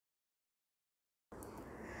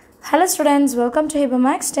Hello students, welcome to Hiba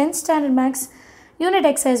Max 10th Standard Max Unit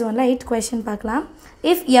Exercise 1 8 question பார்க்கலாம்.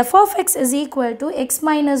 If f of x is equal to x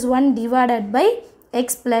minus 1 divided by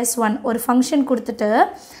x plus 1 ஒரு function கொடுத்துட்டு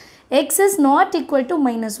x is not equal to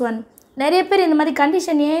minus 1 நிறைய பேர் இந்த மாதிரி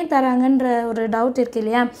condition ஏன் தராங்கன்ற ஒரு doubt இருக்கு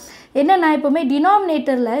இல்லையா என்னன்னா இப்போமே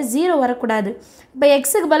டினாமினேட்டரில் 0 வரக்கூடாது இப்போ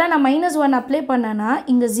எக்ஸுக்கு பதிலாக நான் -1 அப்ளை பண்ணேன்னா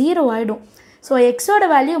இங்கே 0 ஆகிடும் ஸோ எக்ஸோட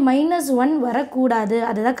வேல்யூ -1 வரக்கூடாது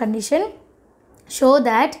அதுதான் condition show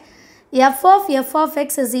that f of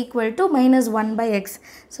x is equal to -1 by x.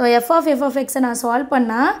 So f of x நான் solve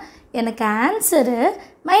பண்ணா எனக்கு answer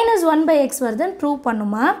 -1 by x வருதுன்னு prove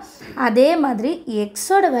பண்ணுமா அதே மாதிரி x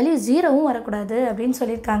ஓட வேல்யூ 0 வரக்கூடாது அப்படின்னு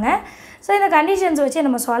சொல்லியிருக்காங்க ஸோ இந்த கண்டிஷன்ஸ் வச்சு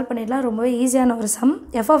நம்ம சால்வ் பண்ணிடலாம் ரொம்பவே ஈஸியான ஒரு சம்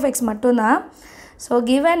f of x மட்டும்தான் ஸோ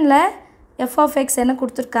கிவனில் f of x என்ன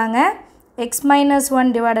கொடுத்துருக்காங்க x minus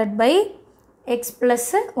 1 divided by x plus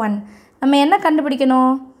 1 நம்ம என்ன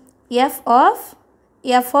கண்டுபிடிக்கணும் f of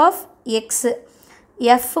x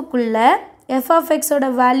f குள்ள f of x ஓட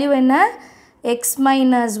வேல்யூ என்ன x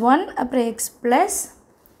minus 1 அப்புறம் x plus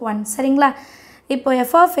 1 சரிங்களா இப்போ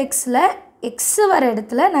f of xல x வர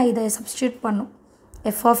இடத்துல நான் இதை சப்ஸ்டிட்யூட் பண்ணும்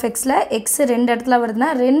f of xல x ரெண்டு இடத்துல வருதுன்னா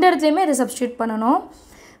ரெண்டு இடத்துலையுமே இதை சப்ஸ்டிட்யூட் பண்ணணும்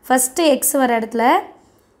ஃபஸ்ட்டு x வர இடத்துல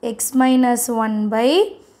x minus 1 by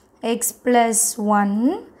x plus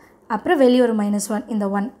 1 அப்புறம் வெளியே ஒரு -1 இந்த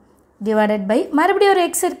 1 divided by மறுபடியும் ஒரு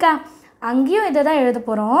x இருக்கா அங்கேயும் இதை தான் எழுத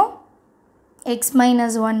போகிறோம் x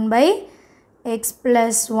minus 1 by x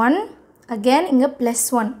plus 1 again இங்கே plus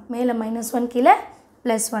 1 மேலே -1 கீழே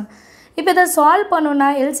plus 1 இப்போ இதை சால்வ் பண்ணணும்னா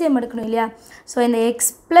எல்சிஎம் எடுக்கணும் இல்லையா ஸோ இந்த x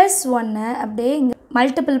plus 1 அப்படியே இங்கே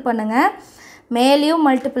மல்டிபிள் பண்ணுங்கள் மேலேயும்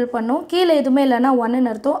மல்டிபிள் பண்ணும் கீழே எதுவுமே இல்லைன்னா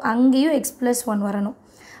 1ன்னு அர்த்தம் அங்கேயும் x plus 1 வரணும்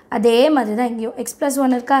அதே மாதிரி தான் இங்கேயும் x plus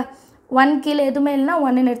 1 இருக்கா 1 கீழே எதுவுமே இல்லைன்னா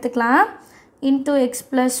 1ன்னு எடுத்துக்கலாம் into x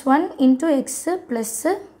plus 1 into x plus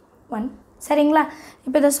 1 சரிங்களா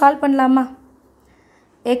இப்போ இதை சால்வ் பண்ணலாமா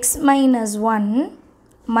x minus 1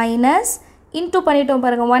 minus into பண்ணிட்டோம்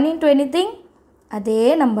பாருங்கள் 1 into anything அதே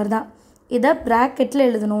நம்பர் தான் இதை ப்ராக்கெட்டில்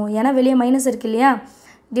எழுதணும் ஏன்னா வெளியே மைனஸ் இருக்கு இல்லையா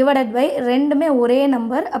டிவைடட் பை ரெண்டுமே ஒரே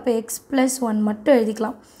நம்பர் அப்போ x plus 1 மட்டும்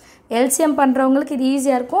எழுதிக்கலாம் எல்சிஎம் பண்ணுறவங்களுக்கு இது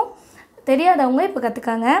ஈஸியாக இருக்கும் தெரியாதவங்க இப்போ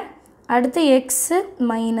கற்றுக்காங்க அடுத்து x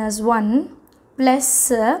minus 1 ப்ளஸ்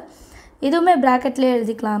இதுவுமே ப்ராக்கெட்லேயே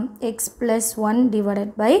எழுதிக்கலாம் x plus 1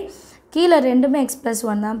 டிவைடட் பை கீழே ரெண்டுமே x plus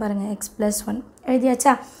 1 தான் பாருங்கள் x plus 1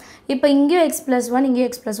 எழுதியாச்சா இப்போ இங்கேயும் x plus 1 இங்கேயும்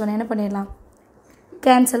x plus 1 என்ன பண்ணிடலாம்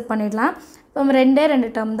கேன்சல் பண்ணிடலாம் இப்போ ரெண்டே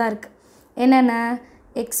டேர்ம் தான் இருக்குது என்னென்ன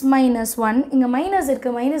x minus 1 இங்கே மைனஸ்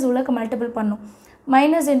இருக்குது மைனஸ் உள்ளக்க மல்டிபிள் பண்ணும்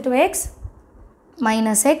minus into X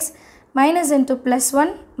minus X minus into plus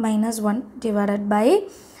 1 minus 1 divided by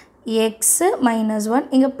X minus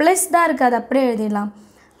 1 இங்கே ப்ளஸ் தான் இருக்குது அது அப்படியே எழுதிடலாம்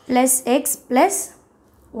ப்ளஸ் எக்ஸ் ப்ளஸ்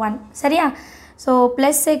 1 சரியா ஸோ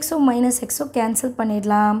ப்ளஸ் எக்ஸும் மைனஸ் எக்ஸும் கேன்சல்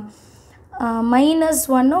பண்ணிடலாம் மைனஸ்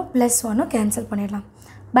 1ம் ப்ளஸ் 1ம் கேன்சல் பண்ணிடலாம்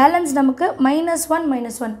பேலன்ஸ் நமக்கு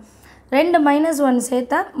 -1 ரெண்டு -1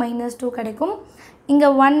 சேர்த்தா -2 கிடைக்கும் இங்கே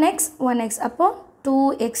 1x அப்போது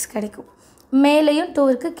 2x கிடைக்கும் மேலேயும் 2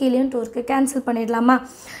 இருக்குது கீழேயும் 2 இருக்குது கேன்சல் பண்ணிடலாமா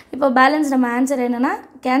இப்போ பேலன்ஸ் நம்ம ஆன்சர் என்னென்னா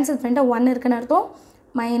கேன்சல் பண்ணிட்டா 1 இருக்குன்னு அர்த்தம்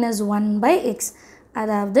 -1 by x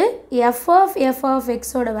அதாவது f of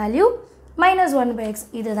xோட value -1 by x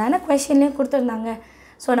இது தானே கொஷின்லேயும் கொடுத்துருந்தாங்க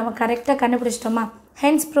ஸோ நம்ம கரெக்டாக கண்டுபிடிச்சிட்டோமா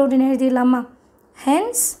ஹென்ஸ் ப்ரூவ்டுன்னு எழுதிடலாமா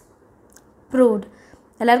ஹென்ஸ் ப்ரூவ்ட்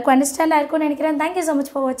எல்லாருக்கும் அண்டர்ஸ்டாண்ட் ஆயிருக்கும்னு நினைக்கிறேன் தேங்க்யூ ஸோ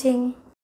மச் ஃபார் வாட்சிங்